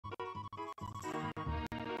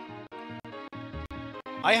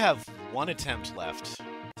I have one attempt left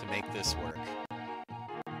to make this work.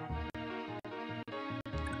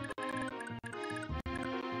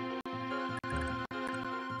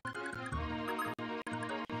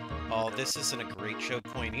 Oh, this isn't a great choke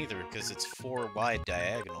point either, because it's 4 wide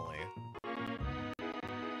diagonally.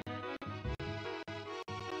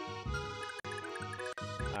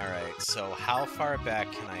 Alright, so how far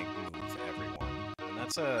back can I move everyone? And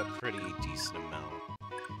that's a pretty decent amount.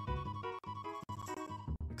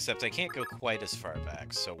 Except I can't go quite as far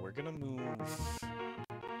back, so we're gonna move...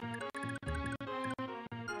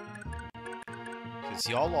 Because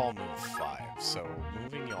y'all all move 5, so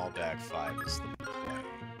moving y'all back 5 is the play.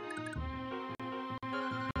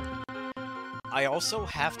 I also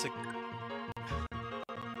have to...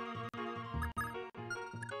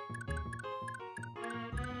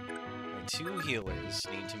 My 2 healers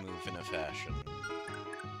need to move in a fashion.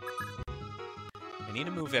 I need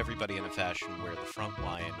to move everybody in a fashion where the front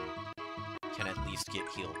line can at least get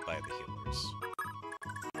healed by the healers.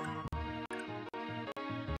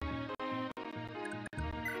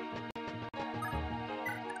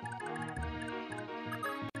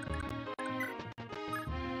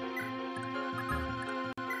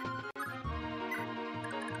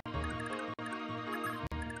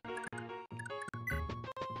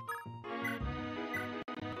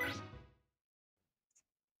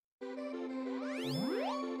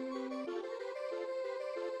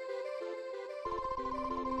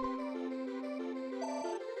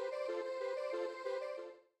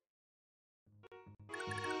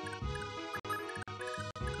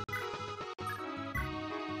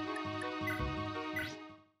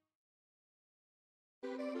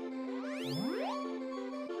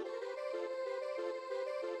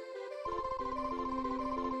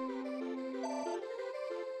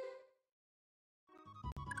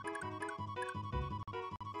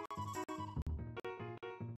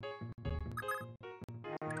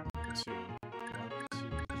 Two. 1, 2,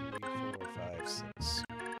 3, 4, 5, 6.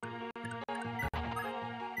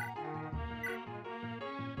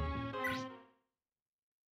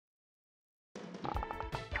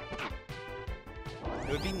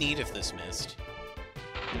 It would be neat if this missed.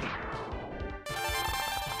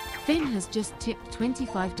 Finn has just tipped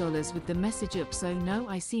 $25 with the message up, so no,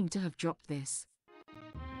 I seem to have dropped this.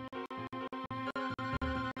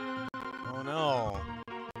 Oh no.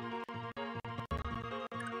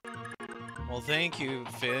 Well, thank you,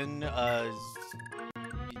 Finn.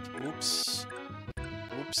 Oops.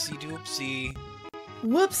 Oopsie doopsie.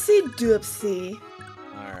 Whoopsie doopsie.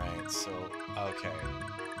 Alright, so, okay.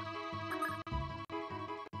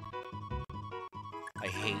 I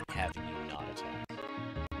hate having you not attack.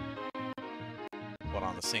 But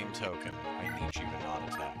on the same token, I need you to not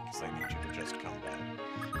attack, because I need you to just come back.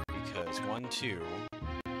 Because 1, 2...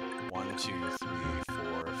 1, 2, 3,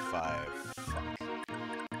 4, 5... Fuck.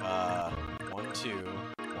 1, 2...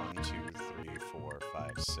 1, 2, 3, 4,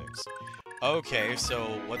 5, 6... Okay,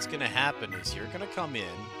 so what's gonna happen is you're gonna come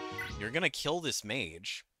in, you're gonna kill this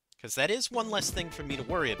mage, because that is one less thing for me to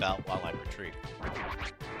worry about while I retreat.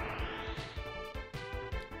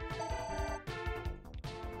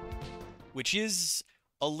 Which is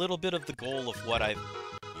a little bit of the goal of what I've...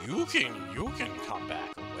 You can come back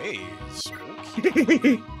a ways.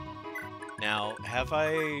 Okay. Now, have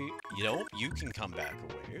I... Nope, you can come back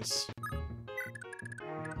a ways.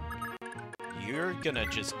 You're gonna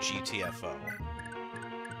just GTFO.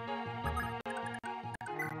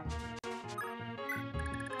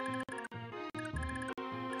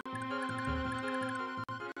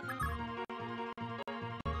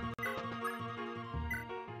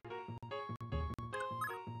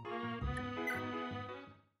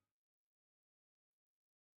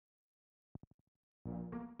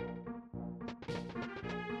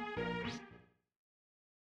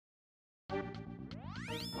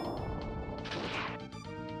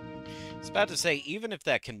 I was about to say, even if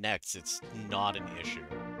that connects, it's not an issue.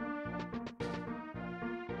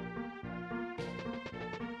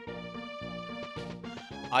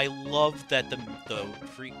 I love that the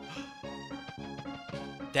pre...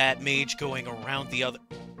 that mage going around the other...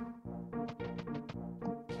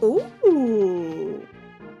 Ooh.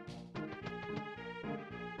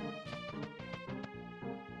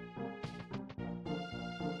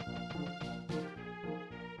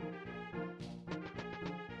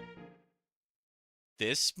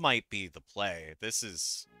 This might be the play. This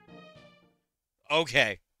is...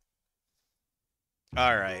 Okay.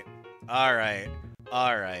 Alright. Alright.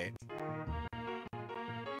 Alright.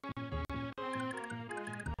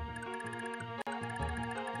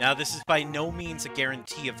 Now, this is by no means a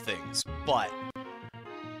guarantee of things, but...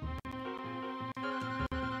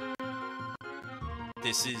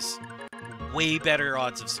 This is way better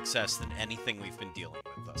odds of success than anything we've been dealing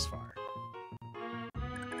with thus far.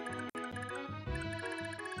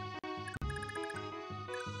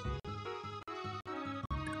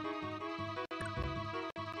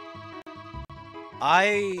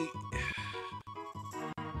 I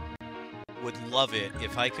would love it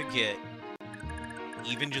if I could get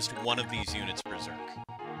even just one of these units Berserk.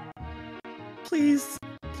 Please.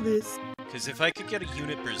 Please. Because if I could get a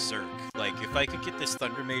unit Berserk, like, if I could get this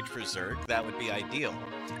Thunder Mage Berserk, that would be ideal.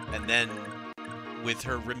 And then, with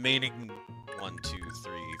her remaining 1, 2,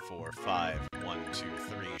 3, 4, 5, 1, 2,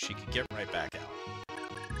 3, she could get right back out.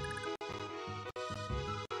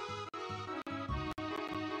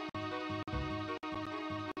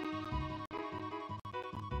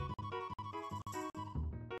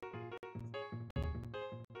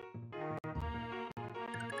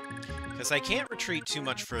 Because I can't retreat too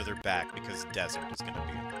much further back because desert is going to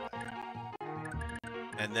be in the way.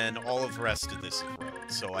 And then all of the rest of this is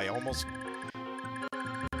road, so I almost...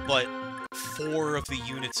 But 4 of the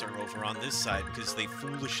units are over on this side because they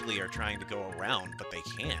foolishly are trying to go around, but they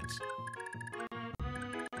can't.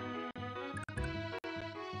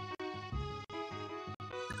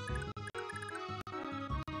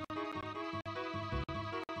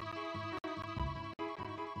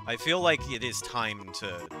 I feel like it is time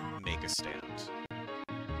to make a stand.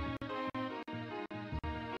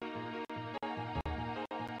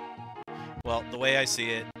 Well, the way I see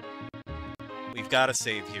it, we've got to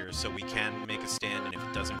save here so we can make a stand, and if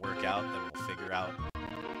it doesn't work out, then we'll figure out.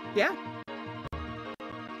 Yeah.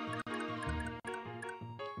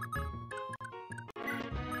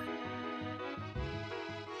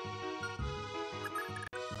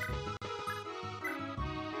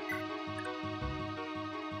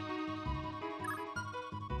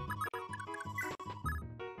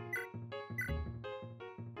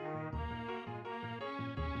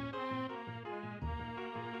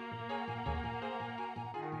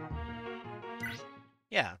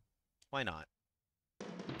 Yeah, why not?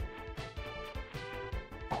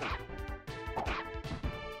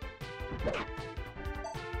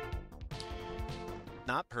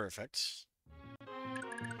 Not perfect.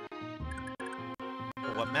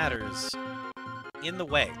 But what matters, in the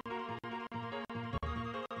way.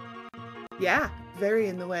 Yeah. Very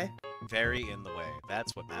in the way. Very in the way.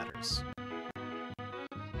 That's what matters.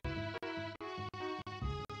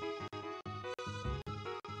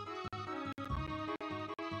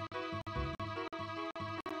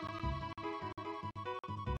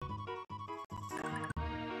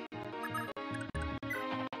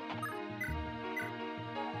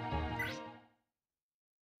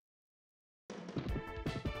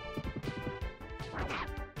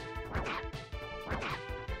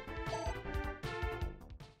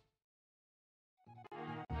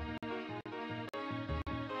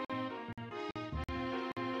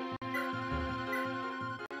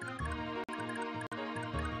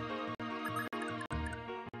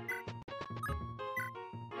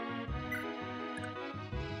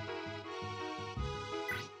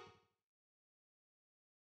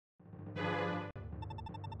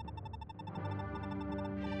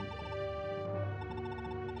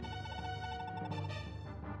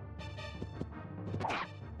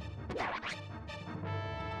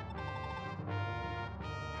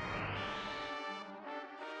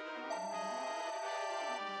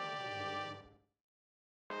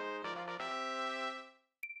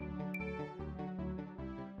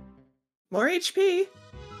 More HP.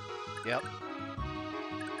 Yep.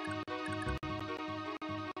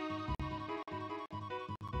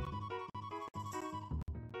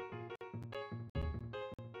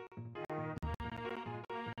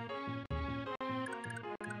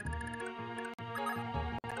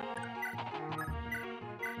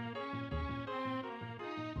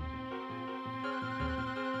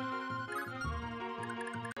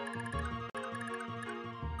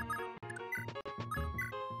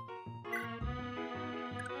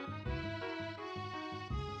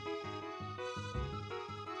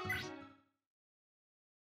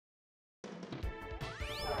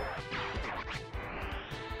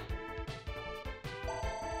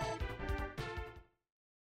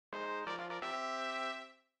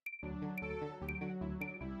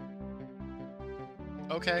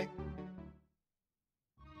 Okay.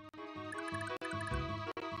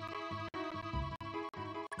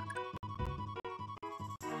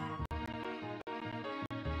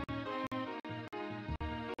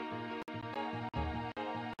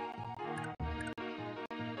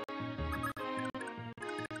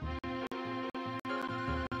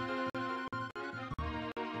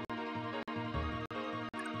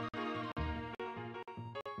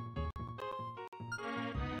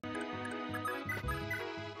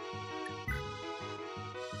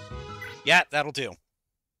 Yeah, that'll do.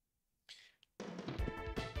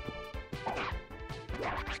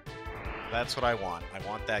 That's what I want. I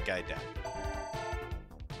want that guy dead.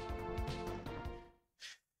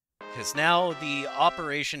 Because now the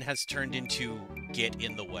operation has turned into get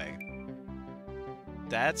in the way.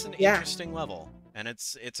 That's an interesting level, and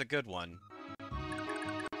it's a good one.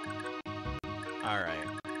 Alright.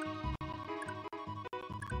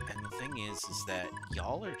 And the thing is that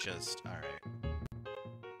y'all are just... Alright.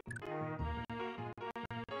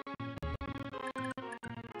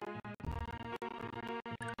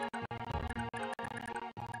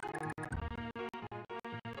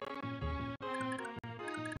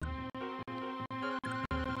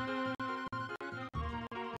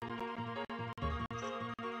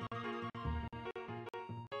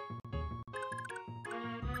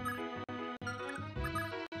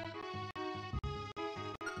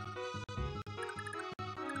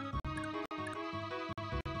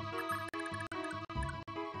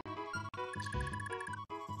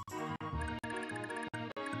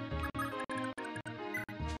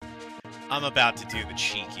 I'm about to do the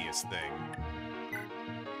cheekiest thing.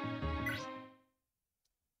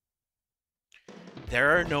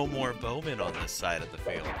 There are no more bowmen on this side of the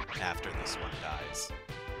field after this one dies.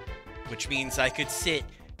 Which means I could sit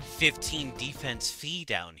 15 defense fee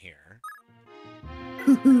down here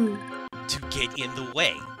to get in the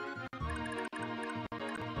way.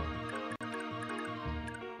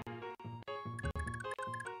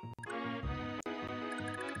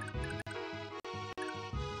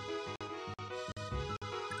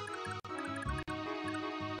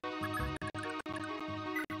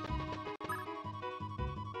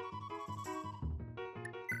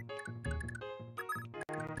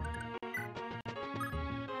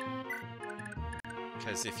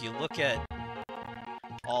 Because if you look at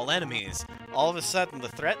all enemies, all of a sudden the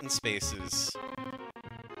threatened spaces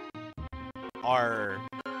are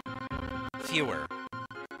fewer.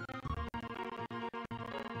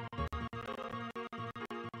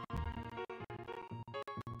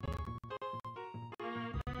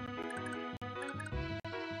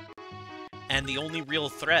 And the only real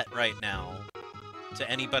threat right now to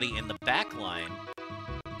anybody in the back line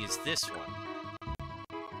is this one.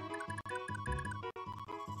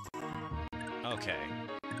 Okay.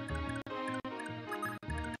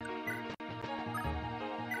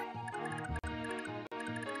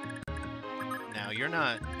 Now you're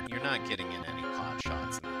not getting in any pot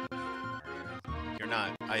shots in the beginning, are you? You're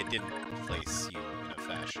not. I didn't place you in a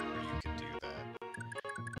fashion where you can do that.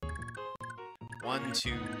 1,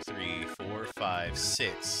 2, 3, 4, 5,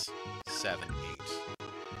 6, 7, 8.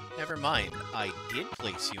 Never mind. I did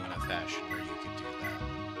place you in a fashion where you can do that.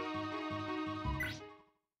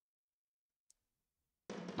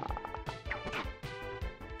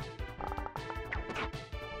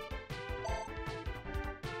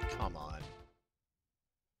 Come on.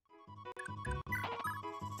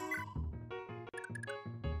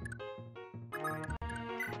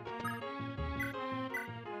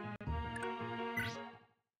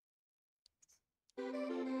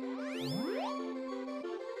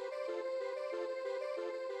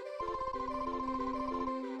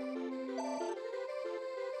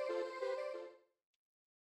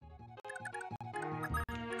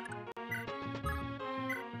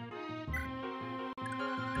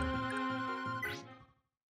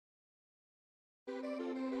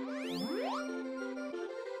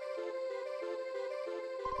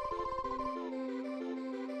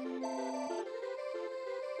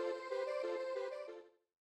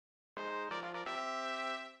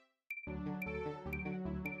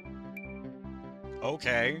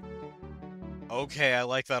 Okay. Okay, I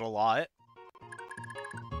like that a lot.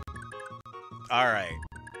 Alright.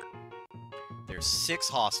 There's 6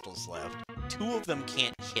 hostiles left. 2 of them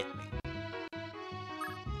can't hit me.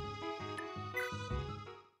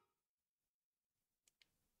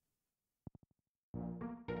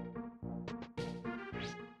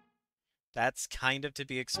 That's kind of to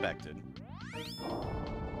be expected.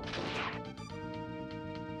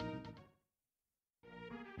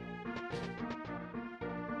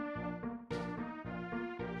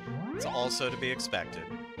 It's also to be expected.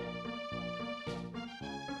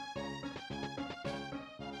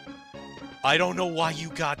 I don't know why you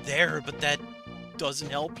got there, but that doesn't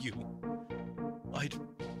help you.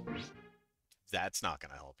 That's not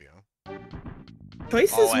gonna help you.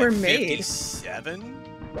 Choices were made. 57?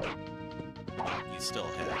 You still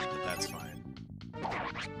hit, but that's fine.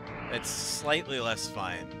 It's slightly less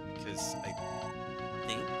fine, because I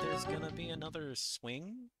think there's gonna be another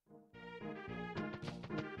swing?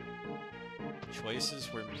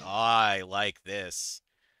 Choices were... Oh, I like this.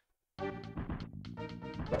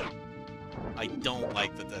 I don't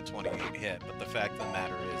like that the 28 hit, but the fact of the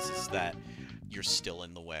matter is that you're still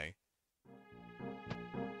in the way.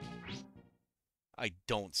 I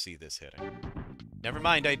don't see this hitting. Never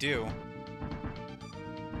mind, I do.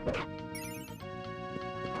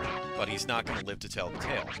 But he's not going to live to tell the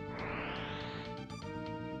tale.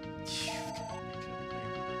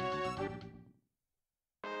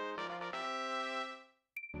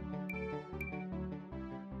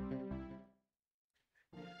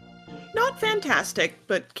 Not fantastic,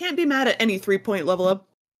 but can't be mad at any 3-point level up.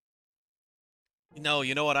 No,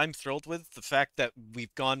 you know what I'm thrilled with? The fact that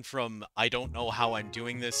we've gone from, I don't know how I'm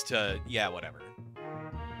doing this, to, yeah, whatever.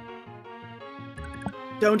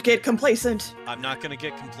 Don't get complacent. I'm not going to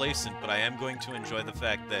get complacent, but I am going to enjoy the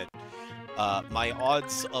fact that my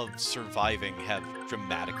odds of surviving have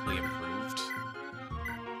dramatically improved.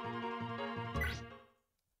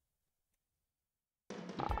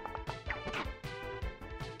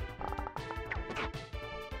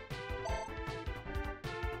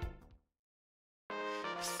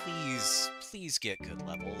 Please get good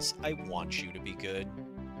levels. I want you to be good.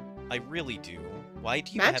 I really do. Why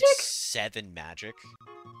do you have 7 magic?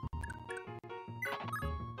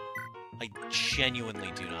 I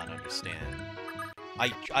genuinely do not understand.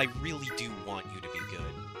 I really do want you to be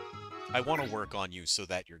good. I want to work on you so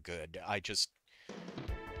that you're good. I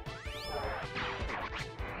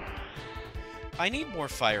need more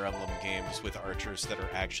Fire Emblem games with archers that are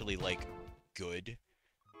actually, like, good.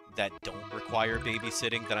 That don't require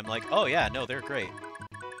babysitting, that I'm like, oh yeah, no, they're great.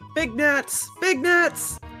 Big nuts! Big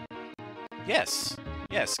nuts! Yes.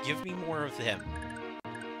 Yes, give me more of them.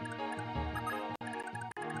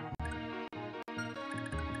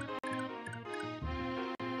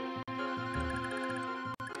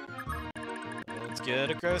 Let's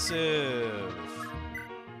get aggressive.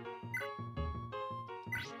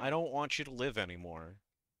 I don't want you to live anymore.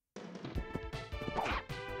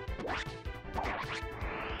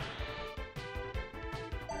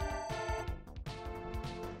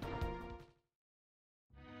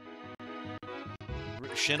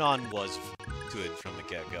 Shinon was good from the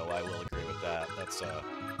get-go, I will agree with that. That's a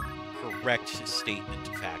correct statement,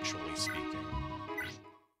 factually speaking.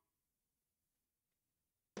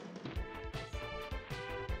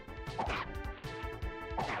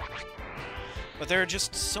 But there are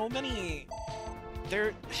just so many...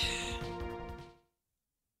 There's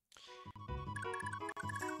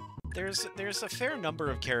a fair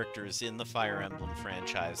number of characters in the Fire Emblem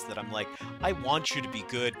franchise that I'm like, I want you to be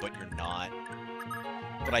good, but you're not.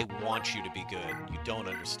 But I want you to be good. You don't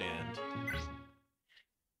understand.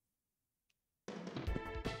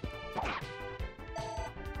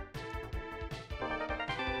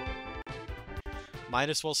 Might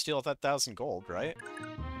as well steal that 1,000 gold, right?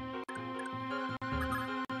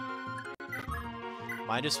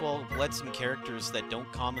 Might as well let some characters that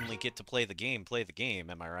don't commonly get to play the game,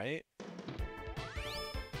 am I right?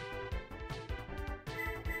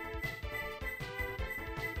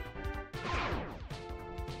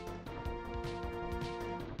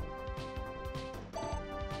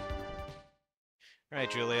 Alright,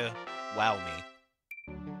 Julia. Wow me.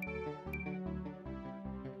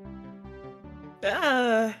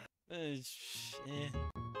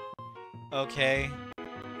 Okay.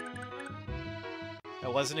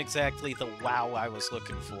 That wasn't exactly the wow I was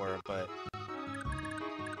looking for, but...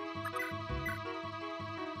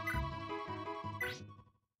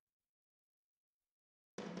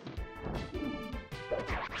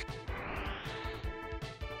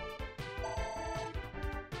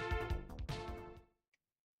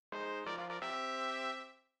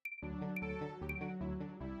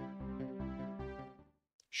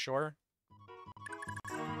 Sure.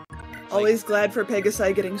 Always glad for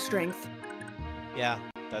Pegasi getting strength. Yeah,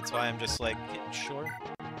 that's why I'm just like, yeah, sure.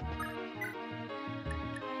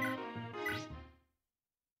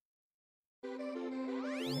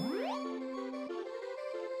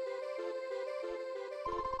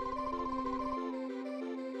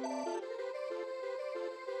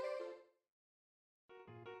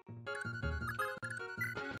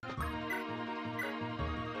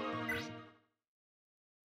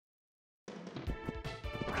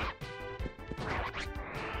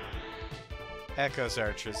 Echoes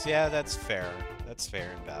Archers. Yeah, that's fair. That's fair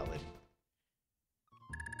and valid.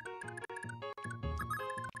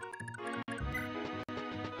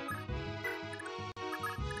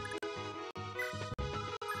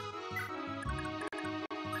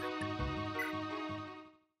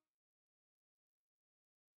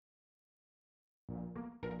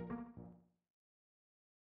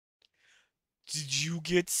 Did you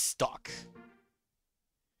get stuck?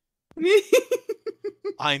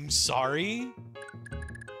 I'm sorry?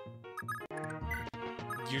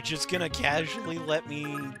 You're just gonna casually let me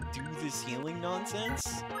do this healing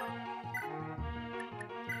nonsense?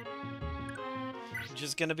 You're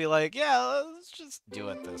just gonna be like, yeah, let's just do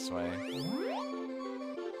it this way.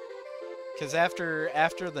 Because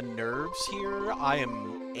after the nerves here, I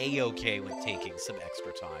am A-okay with taking some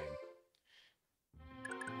extra time.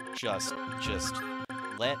 Just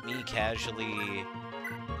let me casually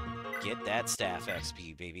get that staff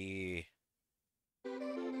XP, baby.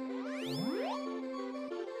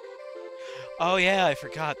 Oh yeah, I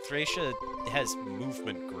forgot. Thracia has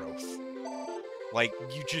movement growth. Like,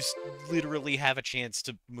 you just literally have a chance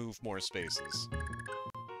to move more spaces.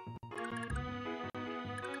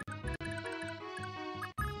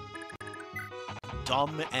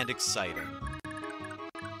 Dumb and exciting.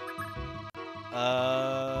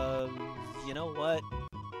 You know what?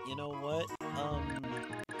 You know what?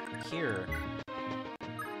 Here.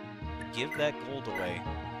 Give that gold away.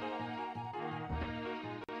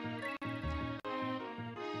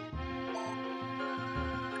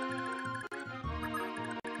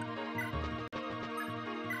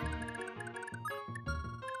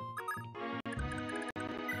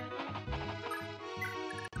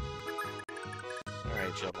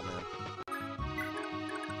 Alright, gentlemen.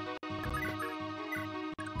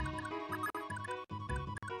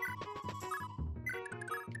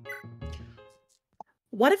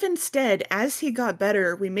 What if instead, as he got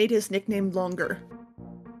better, we made his nickname longer?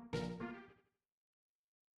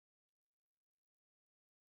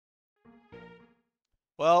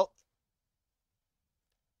 Well,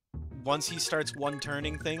 once he starts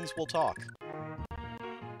one-turning things, we'll talk.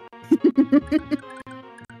 Wait.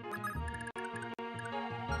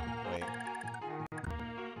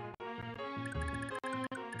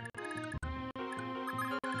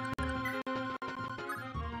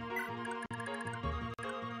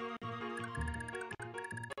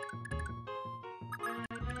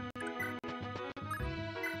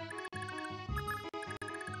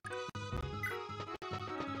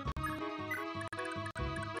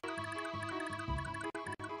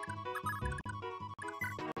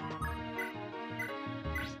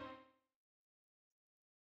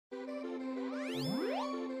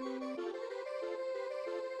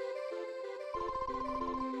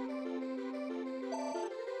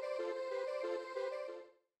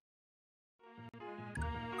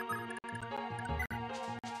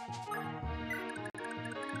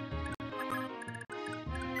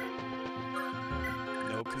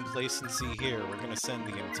 No complacency here. We're gonna send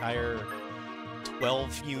the entire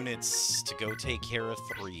 12 units to go take care of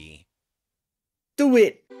 3. Do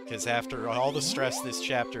it! Because after all the stress this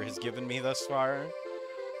chapter has given me thus far,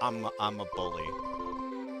 I'm a bully.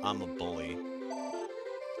 I'm a bully.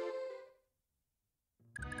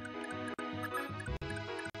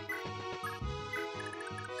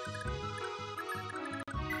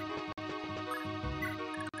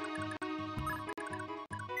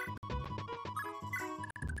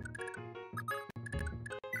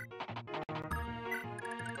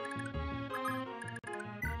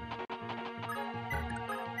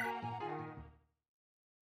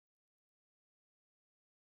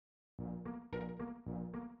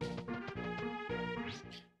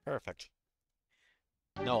 Perfect.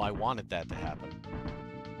 No, I wanted that to happen.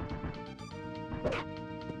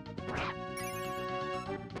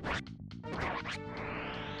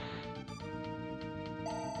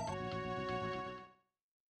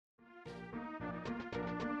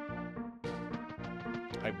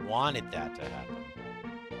 I wanted that to happen.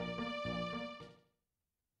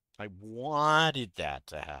 I wanted that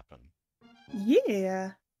to happen.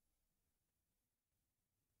 Yeah.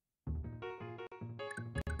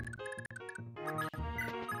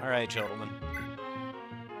 All right, gentlemen.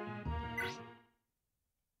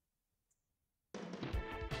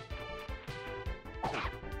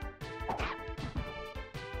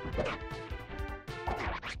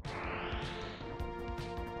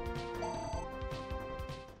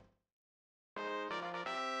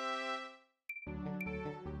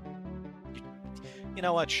 You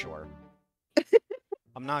know what? Sure.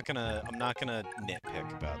 I'm not gonna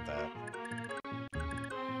nitpick about that.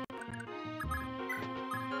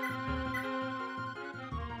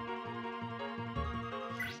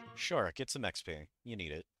 Sure, get some XP. You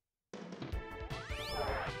need it.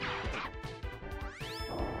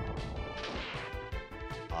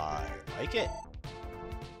 I like it.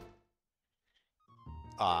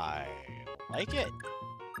 I like it.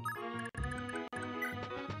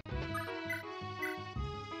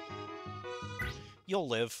 You'll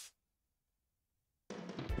live.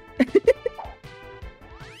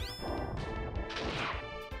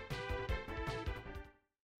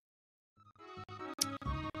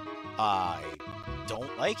 I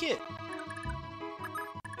don't like it.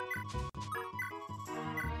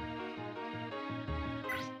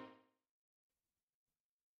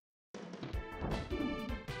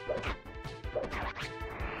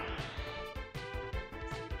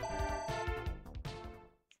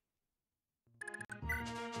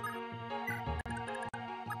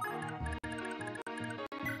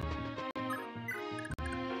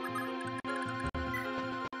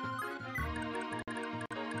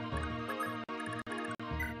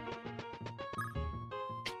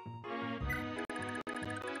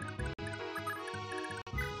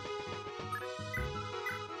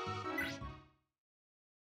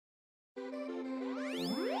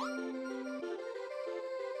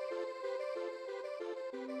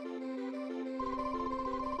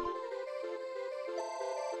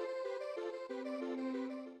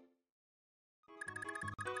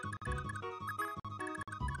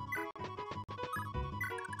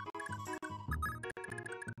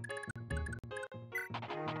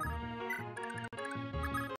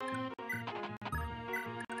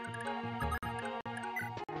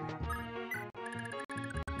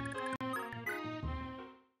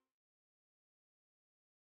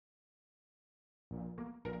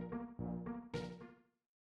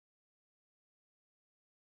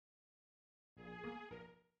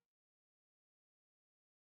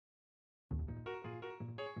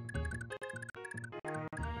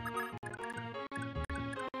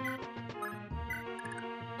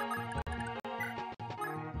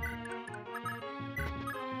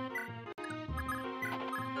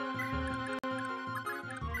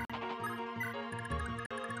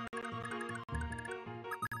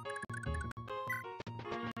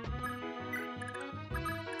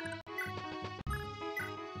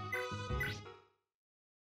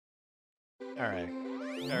 Alright.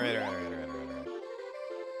 Alright.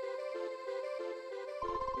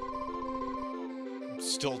 I'm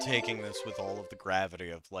still taking this with all of the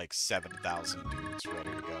gravity of, like, 7,000 dudes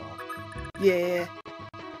ready to go. Yeah.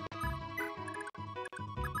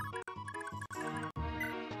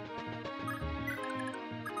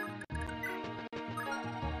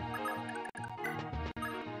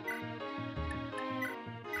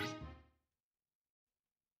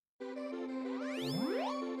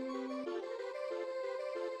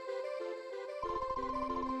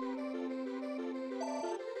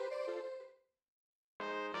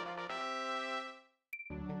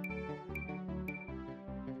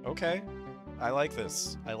 Okay. I like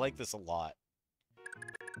this. I like this a lot.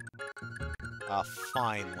 A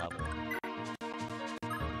fine level.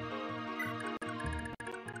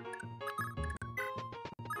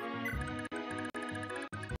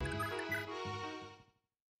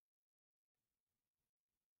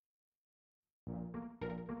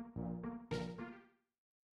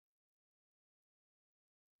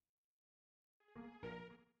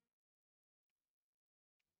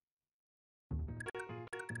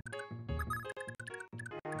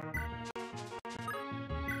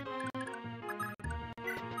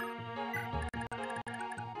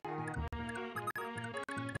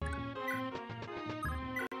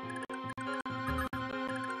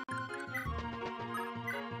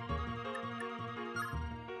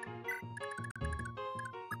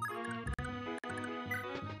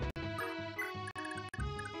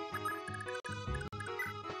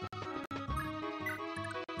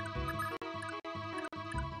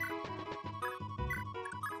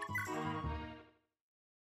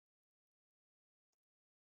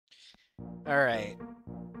 Alright.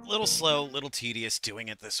 Little slow, little tedious doing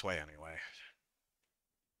it this way anyway.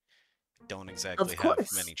 Don't exactly have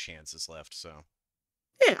many chances left, so...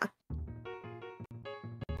 Yeah.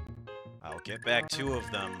 I'll get back 2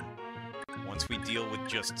 of them once we deal with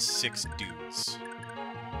just 6 dudes.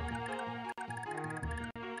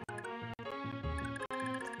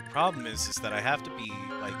 Problem is that I have to be,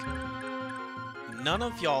 like... None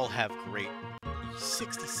of y'all have great...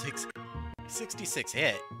 66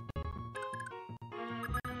 hit.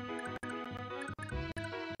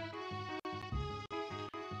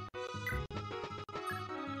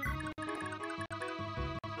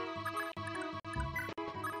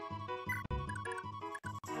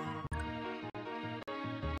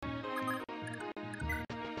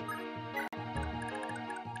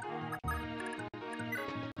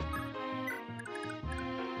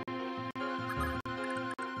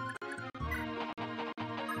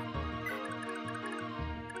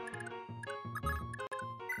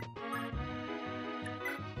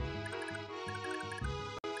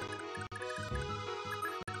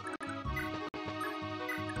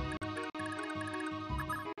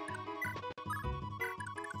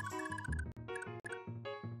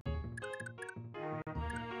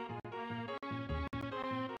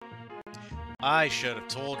 I should have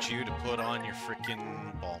told you to put on your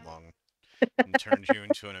frickin' Balmung and turned you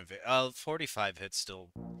into an 45 hits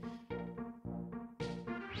still.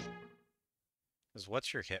 Because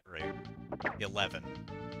what's your hit rate? 11.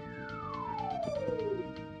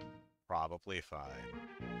 Probably fine.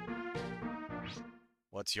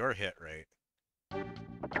 What's your hit rate?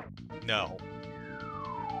 No.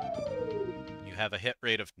 You have a hit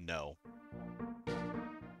rate of no.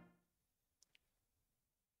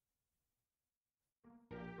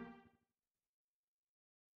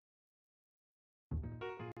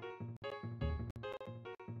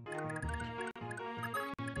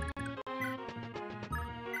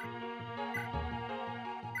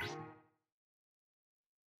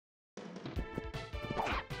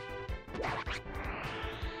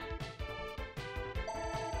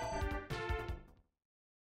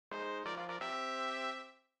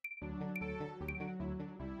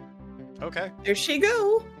 Okay. There she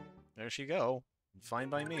go. There she go. Fine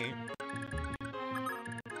by me.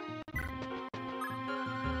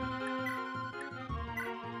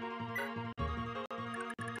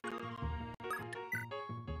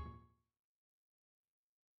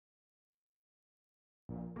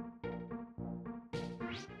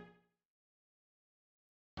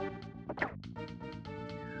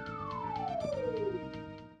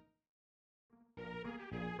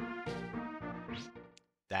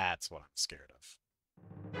 That's what I'm scared of.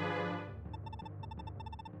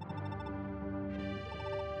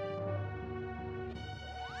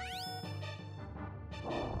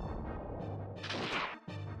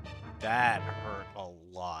 That hurt a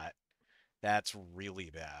lot. That's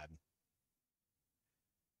really bad.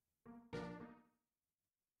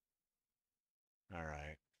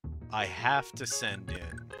 Alright. I have to send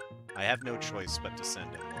in. I have no choice but to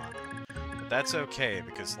send in Lana. But that's okay,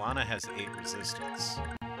 because Lana has 8 resistance.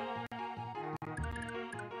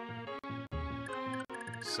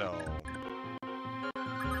 So...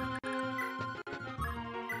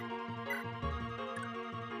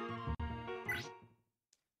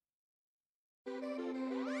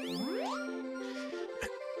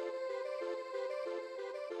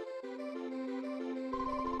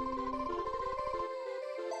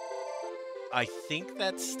 I think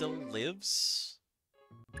that still lives.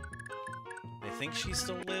 I think she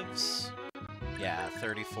still lives. Yeah,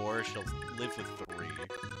 34. She'll live with 3.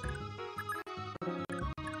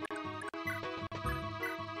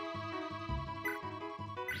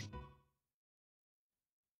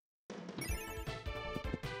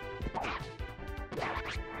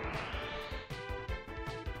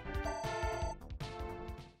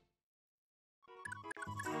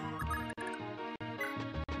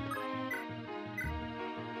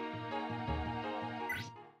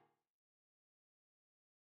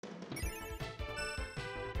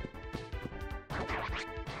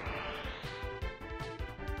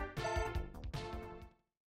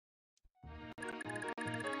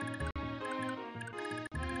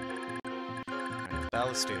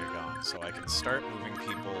 Ballast data gone, so I can start moving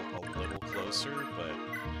people a little closer, but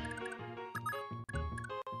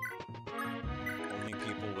only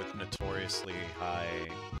people with notoriously high...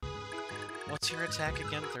 What's your attack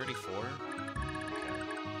again? 34?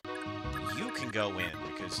 Okay. You can go in,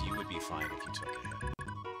 because you would be fine if you took a hit.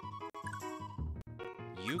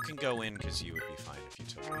 You can go in, because you would be fine if you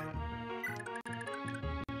took a hit.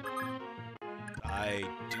 I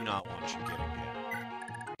do not want you getting hit.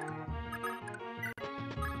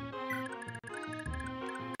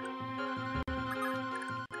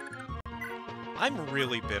 I'm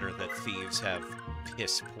really bitter that thieves have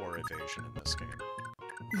piss-poor evasion in this game.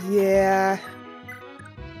 Yeah.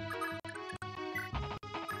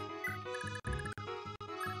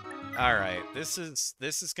 Alright, this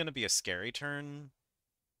is gonna be a scary turn.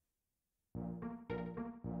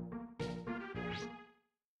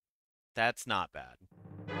 That's not bad.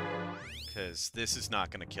 Because this is not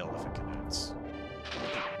gonna kill if it connects.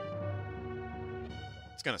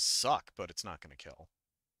 It's gonna suck, but it's not gonna kill.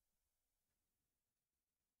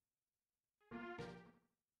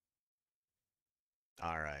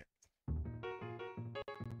 Alright.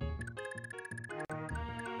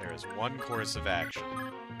 There is one course of action.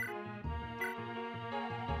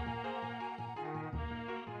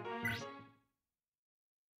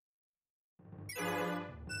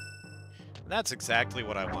 That's exactly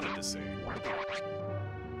what I wanted to see.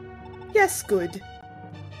 Yes, good.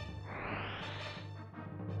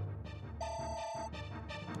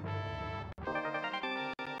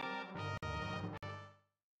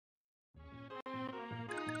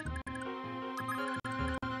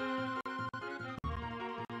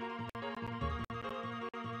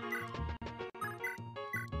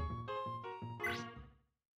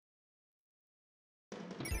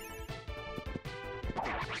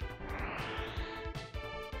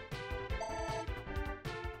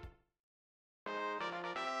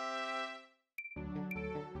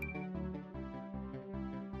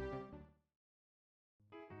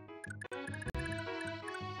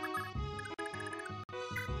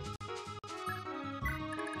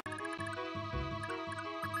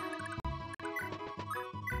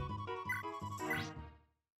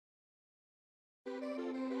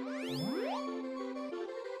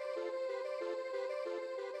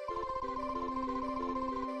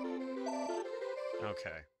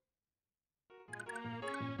 Okay.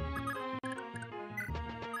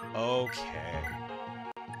 Okay.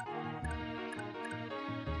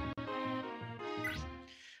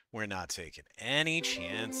 We're not taking any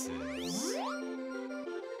chances.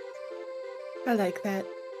 I like that.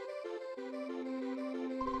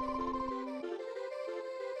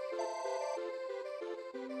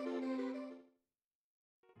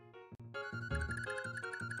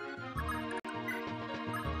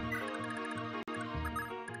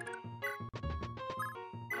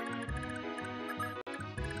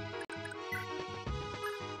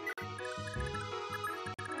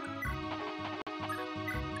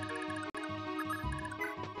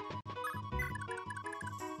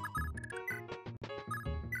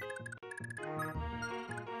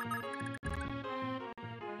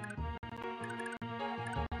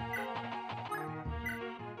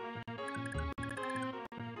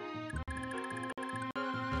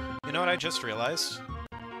 You know what I just realized?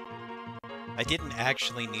 I didn't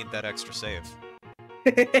actually need that extra save.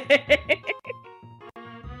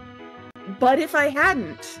 But if I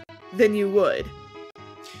hadn't, then you would.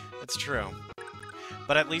 That's true.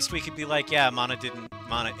 But at least we could be like, yeah,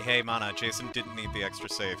 hey, Mana, Jason didn't need the extra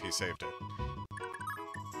save, he saved it.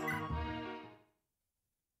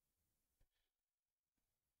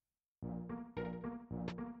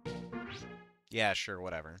 Yeah, sure,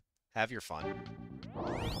 whatever. Have your fun.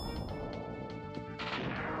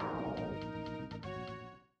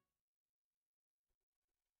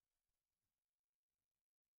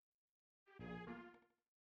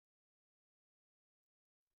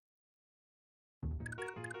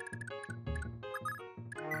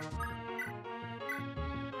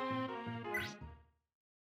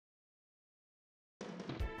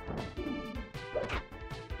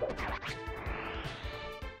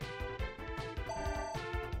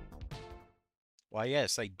 Why,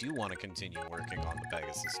 yes, I do want to continue working on the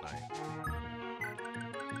Pegasus Knight.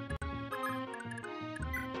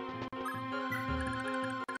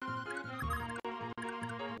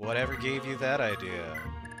 Whatever gave you that idea?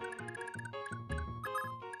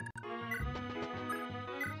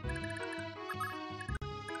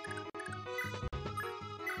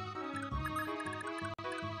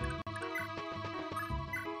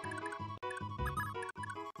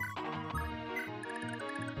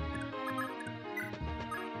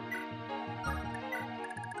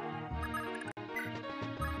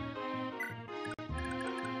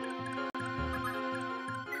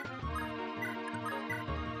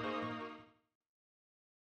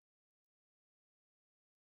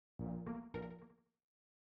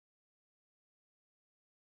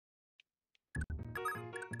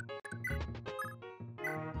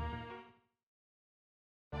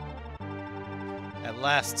 At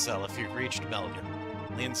last, Seliph, you've reached Melgen.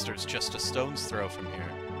 Leinster's just a stone's throw from here.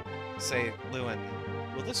 Say, Lewin,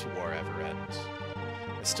 will this war ever end?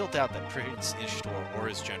 I still doubt that Prince Ishtor or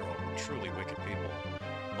his general were truly wicked people.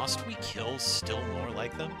 Must we kill still more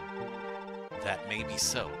like them? That may be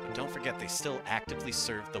so, but don't forget they still actively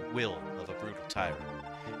serve the will of a brutal tyrant.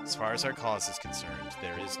 As far as our cause is concerned,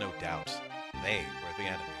 there is no doubt. They were the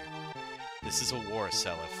enemy. This is a war,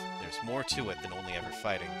 Seliph. There's more to it than only ever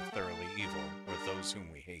fighting the thoroughly evil, or those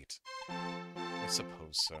whom we hate. I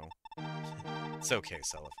suppose so. It's okay,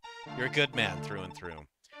 Seliph. You're a good man through and through.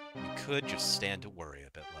 We could just stand to worry a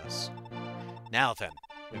bit less. Now then,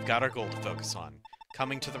 we've got our goal to focus on.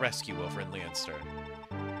 Coming to the rescue over in Leinster.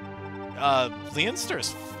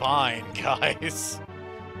 Leinster's fine, guys.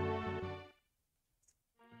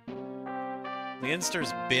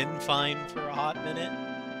 Leinster's been fine for a hot minute.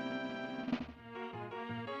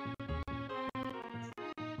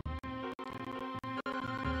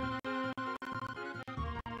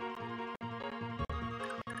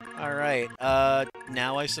 Alright,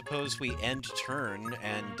 now I suppose we end turn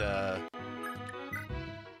and,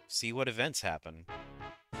 see what events happen.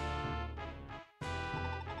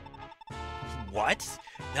 What?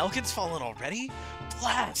 Melgen's fallen already?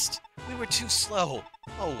 Blast! We were too slow.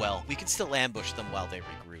 Oh well, we can still ambush them while they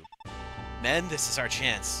regroup. Men, this is our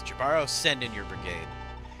chance. Jabaro, send in your brigade.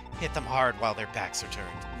 Hit them hard while their backs are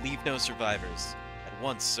turned. Leave no survivors. At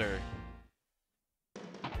once, sir.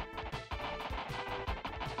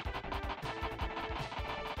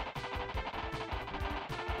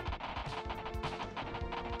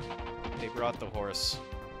 They brought the horse.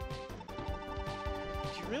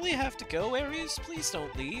 Do you really have to go, Ares? Please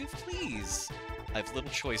don't leave, please. I've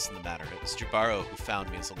little choice in the matter. It was Jabaro who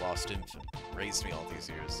found me as a lost infant, raised me all these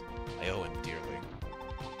years. I owe him dearly.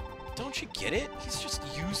 Don't you get it? He's just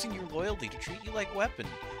using your loyalty to treat you like a weapon.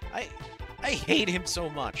 I hate him so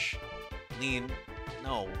much. Lean,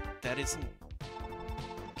 no, that isn't...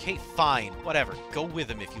 Okay, fine. Whatever. Go with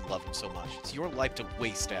him if you love him so much. It's your life to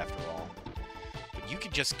waste, after all. But you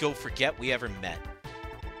can just go forget we ever met.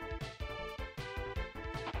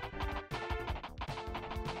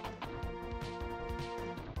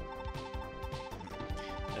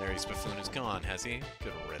 Ares Buffoon is gone, has he?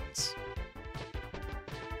 Good riddance.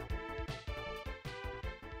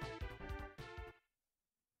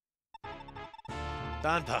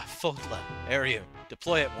 Banba, Fodla, Ariu,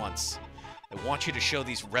 deploy at once. I want you to show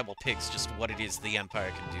these rebel pigs just what it is the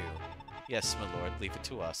Empire can do. Yes, my lord, leave it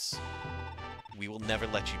to us. We will never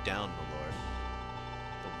let you down, my lord.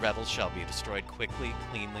 The rebels shall be destroyed quickly,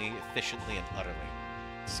 cleanly, efficiently, and utterly.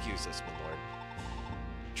 Excuse us, my lord.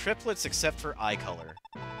 Triplets except for eye color.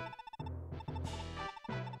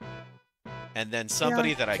 And then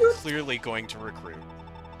somebody that I'm clearly going to recruit.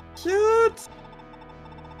 Cute!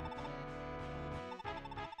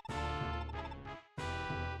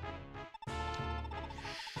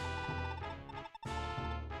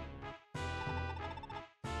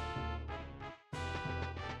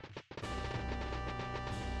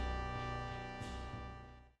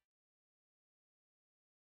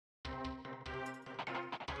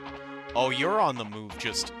 Oh, you're on the move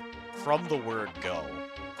just from the word go.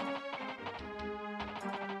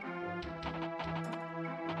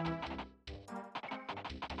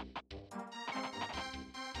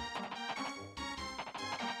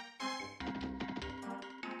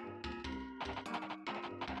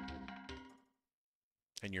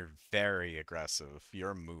 And you're very aggressive.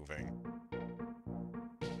 You're moving.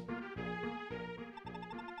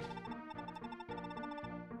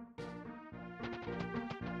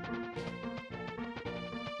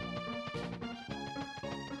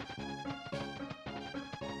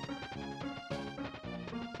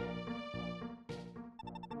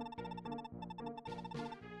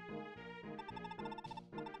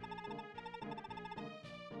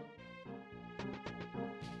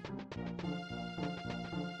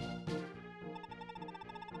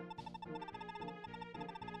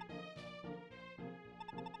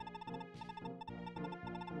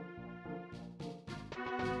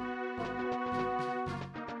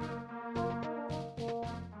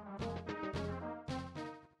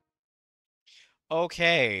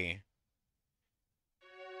 Okay.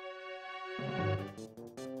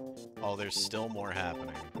 Oh, there's still more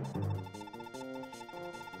happening.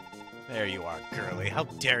 There you are, girly. How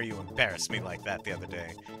dare you embarrass me like that the other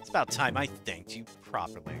day? It's about time I thanked you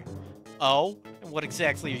properly. Oh? And what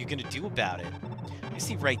exactly are you gonna do about it? I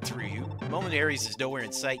see right through you. The moment Ares is nowhere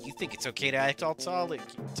in sight, you think it's okay to act all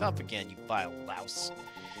tough again, you vile louse.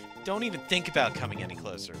 Don't even think about coming any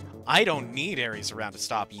closer. I don't need Ares around to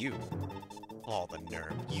stop you. All the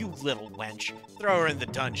nerve. You little wench. Throw her in the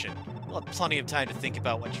dungeon. You'll have plenty of time to think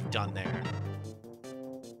about what you've done there.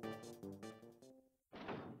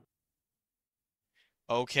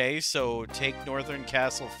 Okay, so take Northern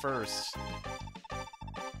Castle first.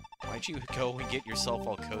 Why'd you go and get yourself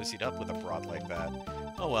all cozied up with a broad like that?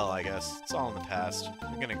 Oh well, I guess. It's all in the past.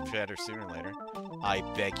 You're gonna get better sooner or later. I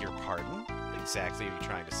beg your pardon? What exactly are you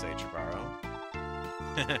trying to say, Jabaro?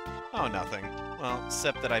 Oh, nothing. Well,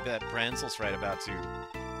 except that I bet Branzel's right about to...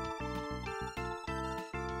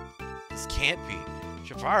 This can't be.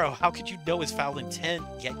 Jabaro, how could you know his foul intent,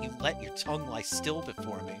 yet you let your tongue lie still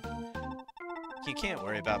before me? You can't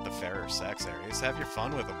worry about the fairer sex areas. Have your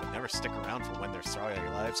fun with them, but never stick around for when their sorry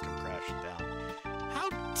lives come crashing down. How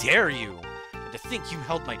dare you! And to think you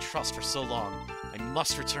held my trust for so long. I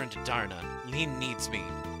must return to Darna. Lean needs me.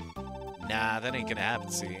 Nah, that ain't gonna happen,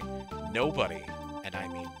 see? Nobody, and I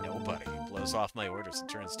mean nobody, blows off my orders and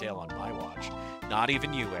turns tail on my watch. Not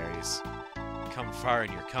even you, Ares. Come far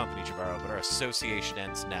in your company, Jabaro, but our association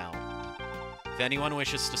ends now. If anyone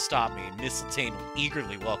wishes to stop me, Mistletoe will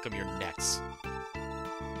eagerly welcome your necks.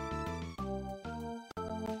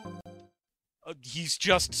 He's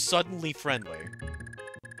just suddenly friendly.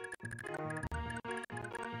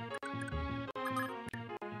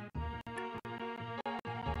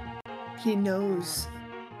 He knows.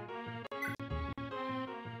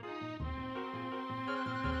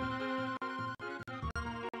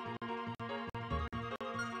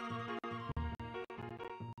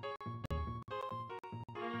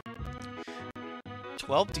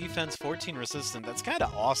 "12 defense, 14 resistant." That's kind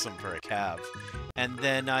of awesome for a cav. And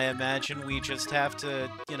then I imagine we just have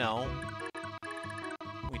to, you know,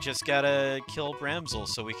 we just gotta kill Bramzel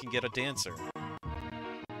so we can get a dancer.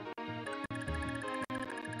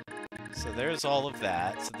 So there's all of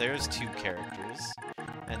that. So there's 2 characters.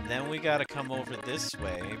 And then we gotta come over this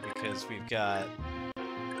way because we've got...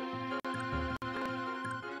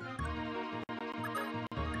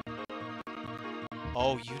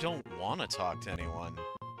 Oh, you don't want to talk to anyone.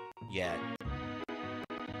 Yet.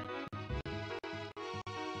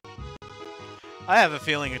 I have a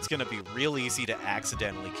feeling it's gonna be real easy to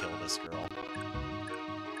accidentally kill this girl.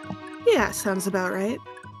 Yeah, sounds about right.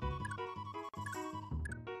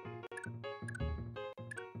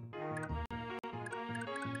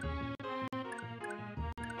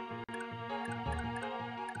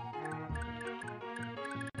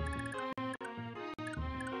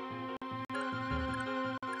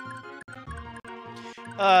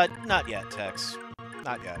 Not yet, Tex.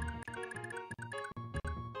 Not yet.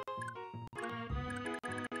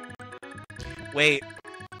 Wait,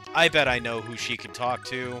 I bet I know who she can talk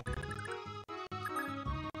to.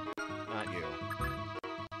 Not you.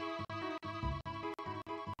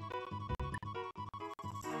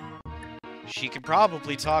 She can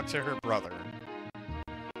probably talk to her brother.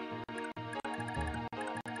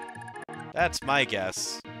 That's my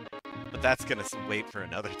guess. But that's gonna wait for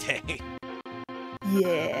another day.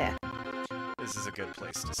 Yeah. This is a good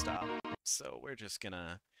place to stop. So we're just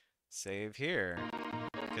gonna save here.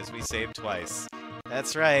 Because we saved twice.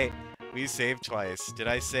 That's right. We saved twice. Did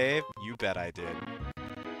I save? You bet I did.